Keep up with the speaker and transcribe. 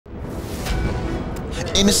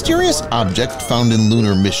A mysterious object found in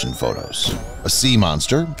lunar mission photos, a sea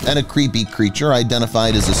monster, and a creepy creature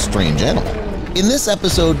identified as a strange animal. In this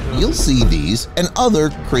episode, you'll see these and other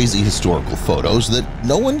crazy historical photos that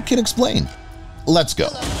no one can explain. Let's go.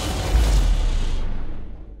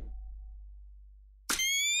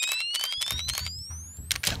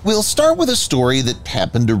 We'll start with a story that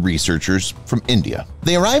happened to researchers from India.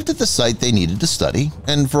 They arrived at the site they needed to study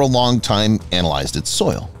and for a long time analyzed its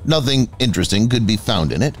soil. Nothing interesting could be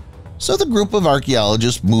found in it, so the group of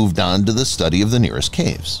archaeologists moved on to the study of the nearest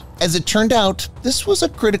caves. As it turned out, this was a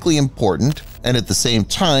critically important and at the same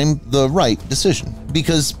time the right decision,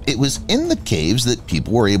 because it was in the caves that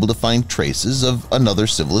people were able to find traces of another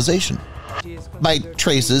civilization. By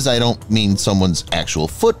traces, I don't mean someone's actual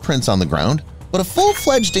footprints on the ground, but a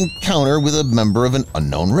full-fledged encounter with a member of an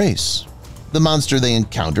unknown race. The monster they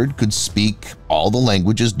encountered could speak all the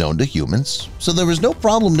languages known to humans, so there was no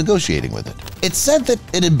problem negotiating with it. It's said that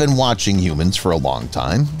it had been watching humans for a long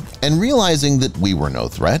time, and realizing that we were no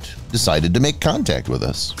threat, decided to make contact with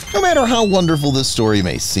us. No matter how wonderful this story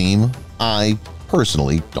may seem, I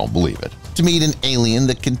personally don't believe it. To meet an alien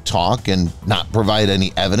that can talk and not provide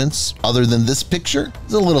any evidence other than this picture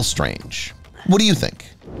is a little strange. What do you think?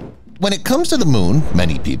 When it comes to the moon,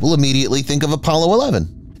 many people immediately think of Apollo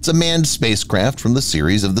 11. It's a manned spacecraft from the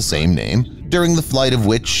series of the same name, during the flight of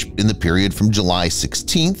which, in the period from July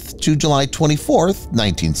 16th to July 24th,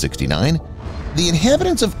 1969, the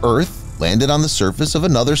inhabitants of Earth landed on the surface of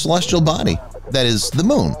another celestial body, that is, the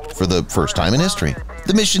moon, for the first time in history.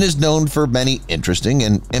 The mission is known for many interesting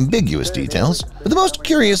and ambiguous details, but the most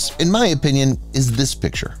curious, in my opinion, is this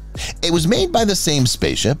picture. It was made by the same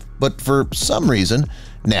spaceship, but for some reason,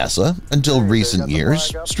 NASA, until recent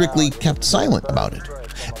years, strictly kept silent about it.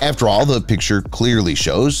 After all, the picture clearly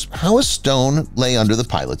shows how a stone lay under the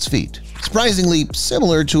pilot's feet, surprisingly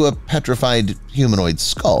similar to a petrified humanoid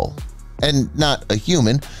skull, and not a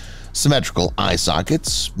human, symmetrical eye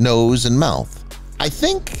sockets, nose, and mouth. I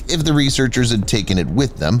think if the researchers had taken it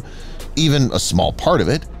with them, even a small part of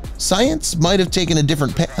it, science might have taken a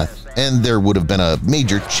different path, and there would have been a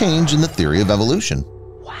major change in the theory of evolution.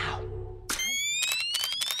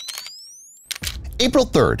 April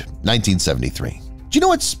 3rd, 1973. Do you know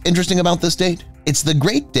what's interesting about this date? It's the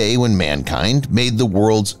great day when mankind made the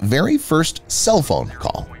world's very first cell phone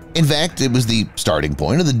call. In fact, it was the starting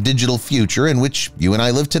point of the digital future in which you and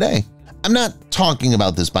I live today. I'm not talking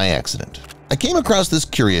about this by accident. I came across this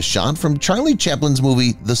curious shot from Charlie Chaplin's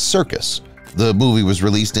movie The Circus. The movie was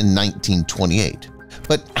released in 1928.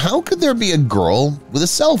 But how could there be a girl with a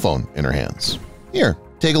cell phone in her hands? Here,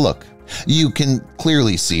 take a look. You can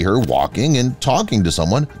clearly see her walking and talking to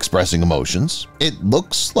someone, expressing emotions. It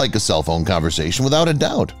looks like a cell phone conversation without a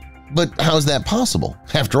doubt. But how's that possible?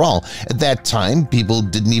 After all, at that time, people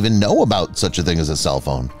didn't even know about such a thing as a cell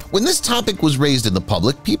phone. When this topic was raised in the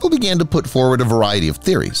public, people began to put forward a variety of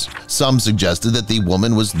theories. Some suggested that the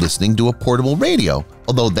woman was listening to a portable radio,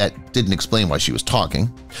 although that didn't explain why she was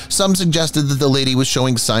talking. Some suggested that the lady was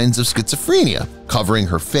showing signs of schizophrenia, covering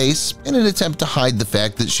her face in an attempt to hide the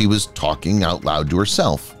fact that she was talking out loud to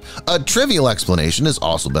herself. A trivial explanation has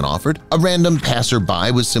also been offered. A random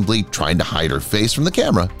passerby was simply trying to hide her face from the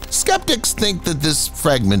camera. Skeptics think that this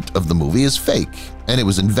fragment of the movie is fake, and it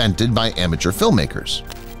was invented by amateur filmmakers.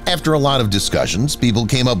 After a lot of discussions, people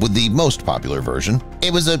came up with the most popular version.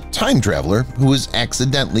 It was a time traveler who was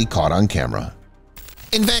accidentally caught on camera.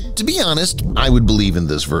 In fact, to be honest, I would believe in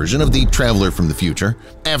this version of the traveler from the future.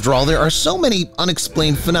 After all, there are so many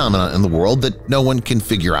unexplained phenomena in the world that no one can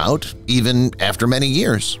figure out, even after many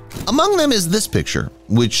years. Among them is this picture,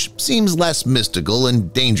 which seems less mystical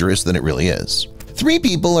and dangerous than it really is. Three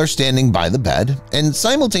people are standing by the bed and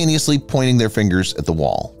simultaneously pointing their fingers at the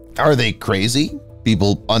wall. Are they crazy?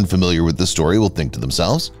 People unfamiliar with the story will think to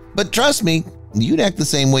themselves. But trust me, you'd act the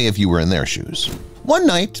same way if you were in their shoes. One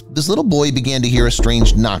night, this little boy began to hear a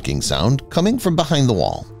strange knocking sound coming from behind the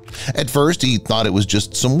wall. At first, he thought it was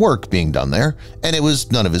just some work being done there, and it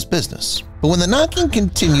was none of his business. But when the knocking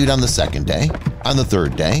continued on the second day, on the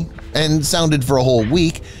third day, and sounded for a whole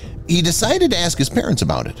week, he decided to ask his parents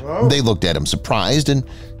about it. They looked at him surprised and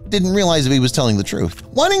didn't realize if he was telling the truth.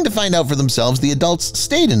 Wanting to find out for themselves, the adults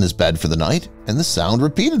stayed in his bed for the night, and the sound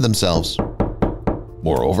repeated themselves.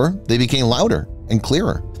 Moreover, they became louder and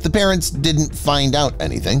clearer. The parents didn't find out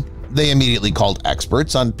anything. They immediately called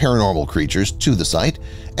experts on paranormal creatures to the site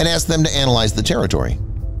and asked them to analyze the territory.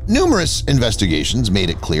 Numerous investigations made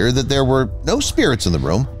it clear that there were no spirits in the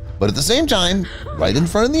room, but at the same time, right in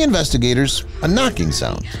front of the investigators, a knocking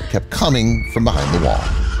sound kept coming from behind the wall.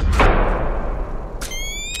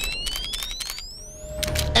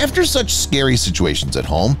 After such scary situations at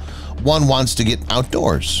home, one wants to get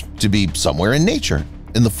outdoors, to be somewhere in nature,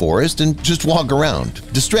 in the forest, and just walk around,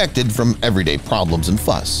 distracted from everyday problems and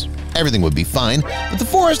fuss. Everything would be fine, but the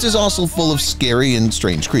forest is also full of scary and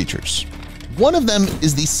strange creatures. One of them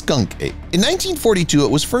is the skunk ape. In 1942, it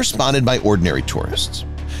was first spotted by ordinary tourists.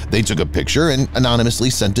 They took a picture and anonymously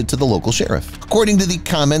sent it to the local sheriff. According to the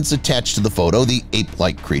comments attached to the photo, the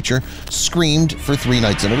ape-like creature screamed for 3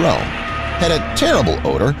 nights in a row, had a terrible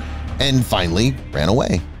odor, and finally ran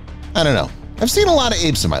away. I don't know. I've seen a lot of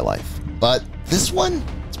apes in my life, but this one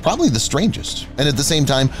is probably the strangest, and at the same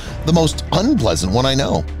time, the most unpleasant one I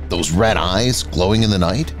know. Those red eyes glowing in the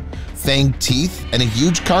night, fanged teeth, and a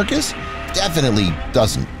huge carcass definitely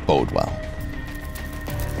doesn't bode well.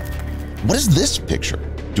 What is this picture?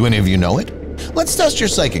 Do any of you know it? Let's test your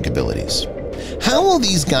psychic abilities. How will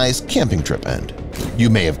these guys' camping trip end? You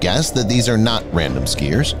may have guessed that these are not random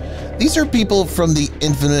skiers. These are people from the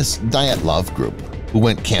infamous Dyatlov group who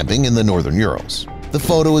went camping in the northern Urals. The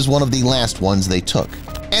photo is one of the last ones they took.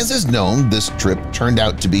 As is known, this trip turned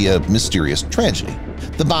out to be a mysterious tragedy.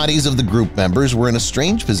 The bodies of the group members were in a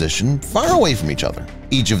strange position far away from each other.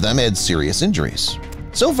 Each of them had serious injuries.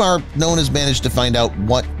 So far, no one has managed to find out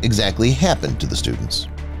what exactly happened to the students.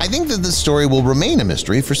 I think that this story will remain a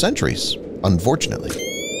mystery for centuries, unfortunately.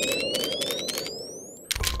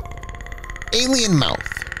 Alien mouth.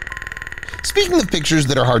 Speaking of pictures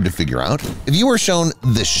that are hard to figure out, if you were shown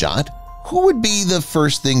this shot, who would be the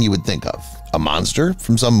first thing you would think of? A monster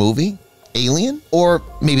from some movie? Alien? Or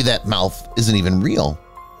maybe that mouth isn't even real?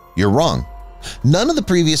 You're wrong. None of the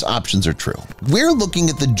previous options are true. We're looking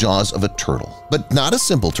at the jaws of a turtle, but not a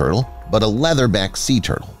simple turtle, but a leatherback sea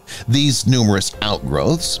turtle. These numerous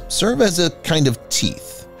outgrowths serve as a kind of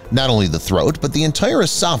teeth. Not only the throat, but the entire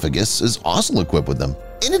esophagus is also equipped with them.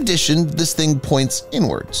 In addition, this thing points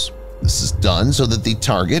inwards. This is done so that the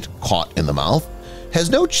target, caught in the mouth, has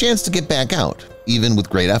no chance to get back out, even with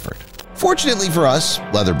great effort. Fortunately for us,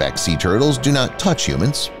 leatherback sea turtles do not touch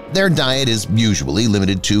humans. Their diet is usually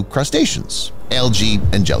limited to crustaceans, algae,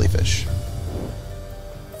 and jellyfish.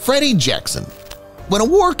 Freddie Jackson. When a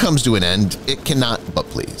war comes to an end, it cannot but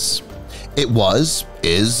please. It was,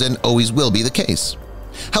 is, and always will be the case.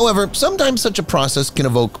 However, sometimes such a process can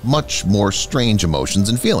evoke much more strange emotions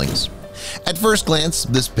and feelings. At first glance,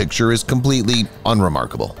 this picture is completely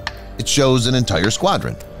unremarkable. It shows an entire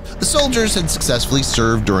squadron. The soldiers had successfully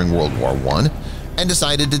served during World War I and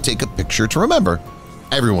decided to take a picture to remember.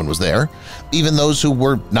 Everyone was there, even those who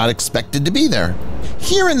were not expected to be there.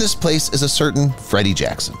 Here in this place is a certain Freddie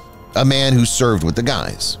Jackson, a man who served with the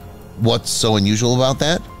guys. What's so unusual about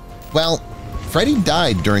that? Well, Freddie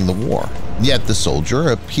died during the war, yet the soldier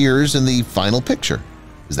appears in the final picture.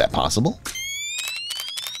 Is that possible?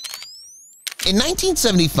 In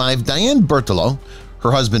 1975, Diane Berthelot,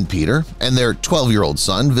 her husband Peter, and their 12-year-old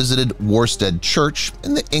son visited Worstead Church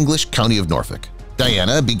in the English county of Norfolk.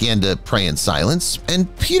 Diana began to pray in silence,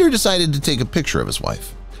 and Peter decided to take a picture of his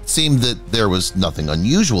wife. It seemed that there was nothing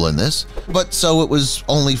unusual in this, but so it was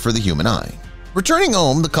only for the human eye. Returning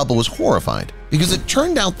home, the couple was horrified because it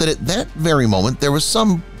turned out that at that very moment there was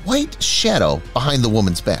some white shadow behind the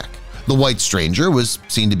woman's back. The white stranger was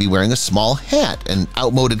seen to be wearing a small hat and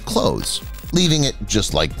outmoded clothes. Leaving it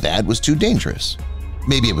just like that was too dangerous.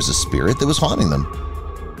 Maybe it was a spirit that was haunting them.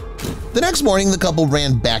 The next morning, the couple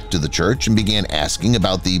ran back to the church and began asking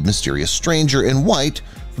about the mysterious stranger in white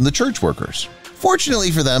from the church workers.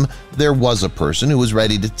 Fortunately for them, there was a person who was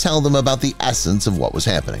ready to tell them about the essence of what was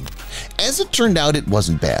happening. As it turned out, it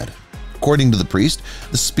wasn't bad. According to the priest,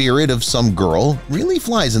 the spirit of some girl really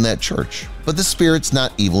flies in that church. But the spirit's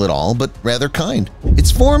not evil at all, but rather kind.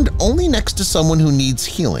 It's formed only next to someone who needs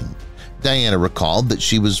healing. Diana recalled that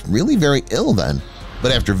she was really very ill then,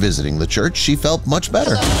 but after visiting the church, she felt much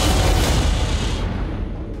better.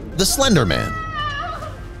 The Slender Man.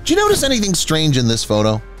 Do you notice anything strange in this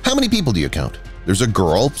photo? How many people do you count? There's a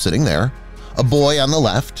girl sitting there, a boy on the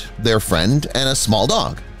left, their friend, and a small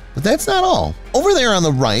dog. But that's not all. Over there on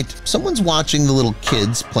the right, someone's watching the little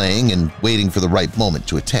kids playing and waiting for the right moment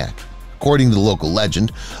to attack. According to the local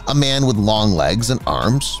legend, a man with long legs and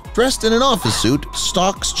arms, dressed in an office suit,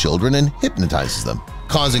 stalks children and hypnotizes them,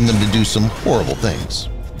 causing them to do some horrible things.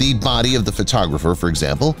 The body of the photographer, for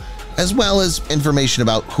example, as well as information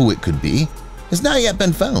about who it could be, has not yet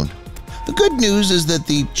been found. The good news is that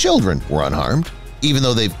the children were unharmed, even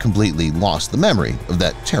though they've completely lost the memory of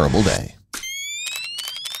that terrible day.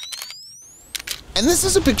 And this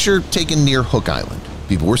is a picture taken near Hook Island.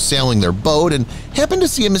 People were sailing their boat and happened to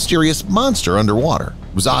see a mysterious monster underwater.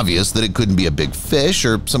 It was obvious that it couldn't be a big fish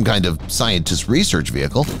or some kind of scientist research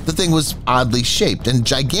vehicle. The thing was oddly shaped and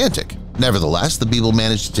gigantic. Nevertheless, the people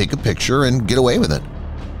managed to take a picture and get away with it.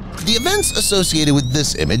 The events associated with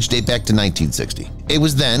this image date back to 1960. It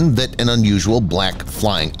was then that an unusual black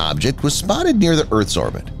flying object was spotted near the Earth's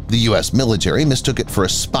orbit. The U.S. military mistook it for a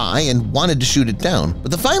spy and wanted to shoot it down,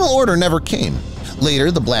 but the final order never came.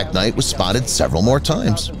 Later, the Black Knight was spotted several more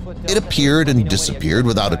times. It appeared and disappeared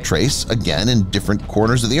without a trace, again in different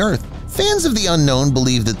corners of the Earth. Fans of the unknown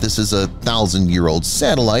believe that this is a 1,000-year-old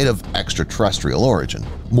satellite of extraterrestrial origin.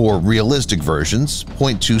 More realistic versions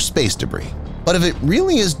point to space debris. But if it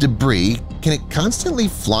really is debris, can it constantly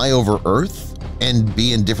fly over Earth and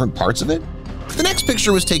be in different parts of it? The next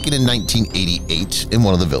picture was taken in 1988 in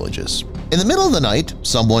one of the villages. In the middle of the night,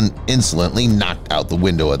 someone insolently knocked out the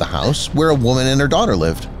window of the house where a woman and her daughter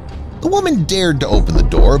lived. The woman dared to open the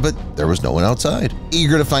door, but there was no one outside.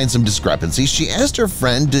 Eager to find some discrepancies, she asked her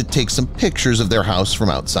friend to take some pictures of their house from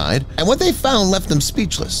outside, and what they found left them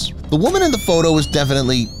speechless. The woman in the photo was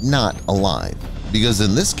definitely not alive, because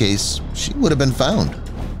in this case, she would have been found.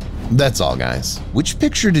 That's all, guys. Which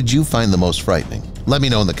picture did you find the most frightening? Let me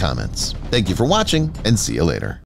know in the comments. Thank you for watching, and see you later.